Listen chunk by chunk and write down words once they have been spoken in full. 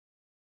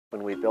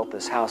When we built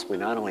this house, we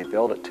not only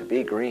built it to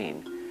be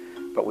green,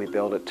 but we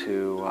built it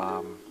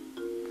to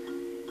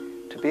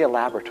be a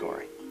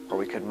laboratory where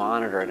we could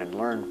monitor it and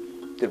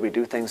learn, did we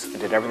do things,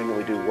 did everything that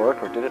we do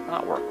work or did it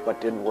not work? What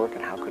didn't work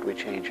and how could we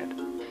change it?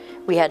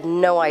 We had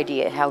no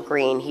idea how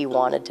green he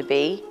wanted to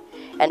be,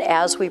 and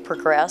as we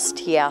progressed,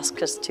 he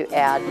asked us to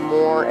add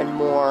more and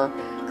more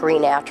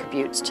green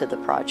attributes to the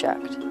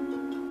project.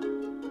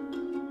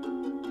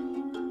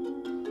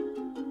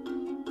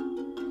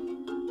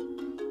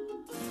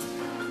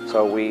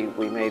 So we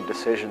made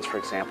decisions, for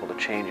example, to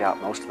change out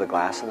most of the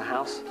glass in the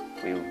house.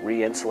 We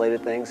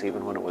re-insulated things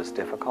even when it was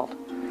difficult.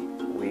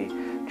 We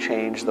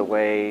changed the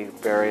way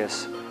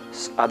various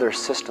other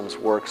systems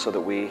work so that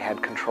we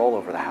had control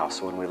over the house.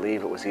 So when we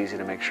leave, it was easy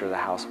to make sure the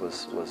house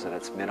was at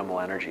its minimal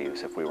energy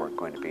use if we weren't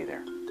going to be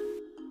there.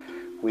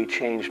 We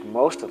changed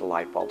most of the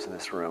light bulbs in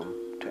this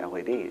room to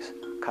LEDs,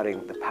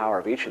 cutting the power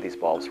of each of these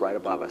bulbs right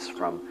above us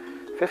from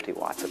 50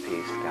 watts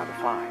apiece down to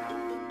 5.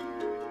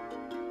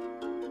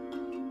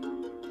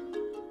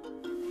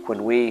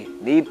 When we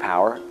need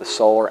power, the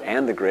solar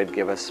and the grid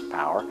give us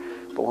power,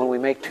 but when we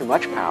make too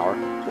much power,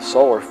 the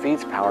solar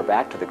feeds power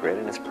back to the grid,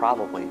 and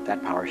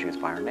that power is used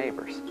by our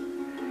neighbors.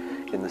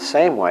 In the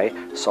same way,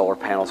 solar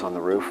panels on the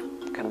roof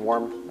can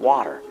warm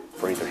water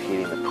for either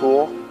heating the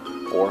pool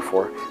or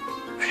for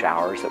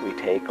showers that we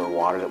take or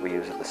water that we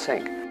use at the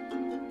sink.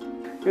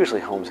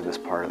 Usually homes in this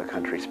part of the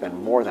country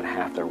spend more than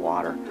half their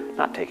water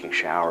not taking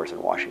showers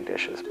and washing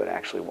dishes, but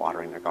actually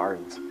watering their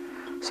gardens,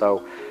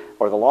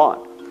 or the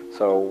lawn.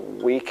 So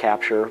we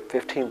capture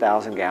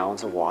 15,000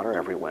 gallons of water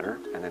every winter,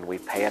 and then we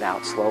pay it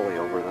out slowly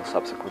over the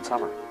subsequent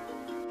summer.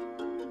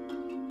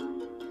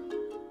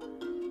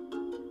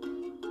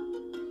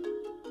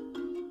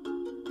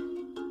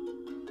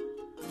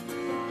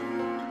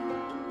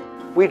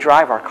 We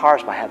drive our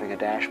cars by having a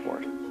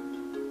dashboard.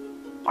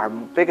 Our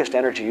biggest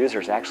energy user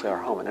is actually our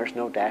home, and there's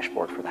no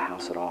dashboard for the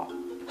house at all.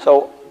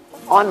 So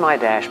on my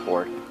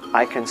dashboard,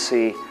 I can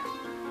see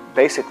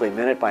basically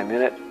minute by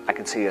minute, I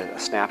can see a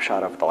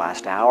snapshot of the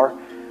last hour,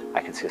 I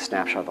can see a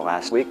snapshot of the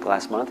last week, the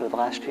last month, or the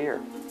last year.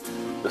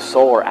 The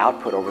solar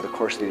output over the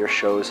course of the year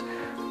shows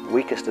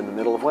weakest in the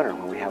middle of winter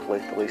when we have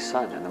the least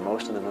sun, and the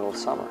most in the middle of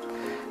summer.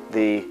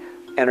 The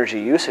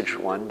energy usage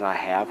one that I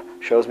have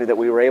shows me that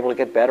we were able to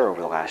get better over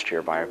the last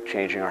year by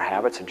changing our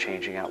habits and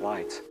changing out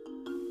lights.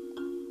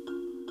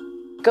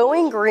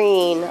 Going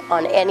green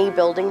on any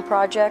building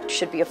project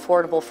should be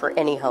affordable for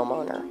any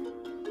homeowner.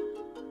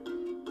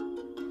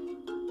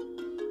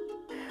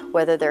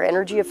 Whether they're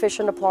energy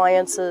efficient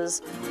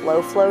appliances,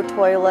 low flow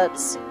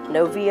toilets,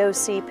 no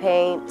VOC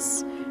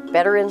paints,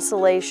 better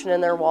insulation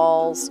in their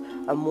walls,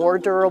 a more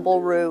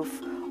durable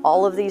roof,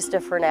 all of these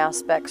different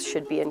aspects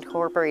should be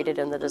incorporated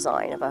in the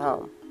design of a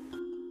home.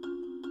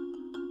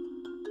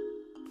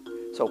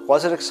 So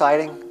was it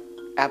exciting?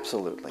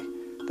 Absolutely.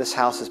 This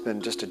house has been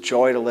just a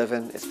joy to live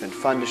in. It's been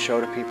fun to show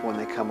to people when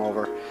they come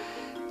over.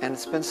 And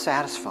it's been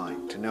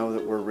satisfying to know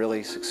that we're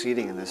really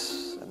succeeding in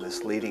this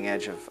leading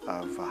edge of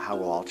how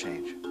we'll all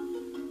change.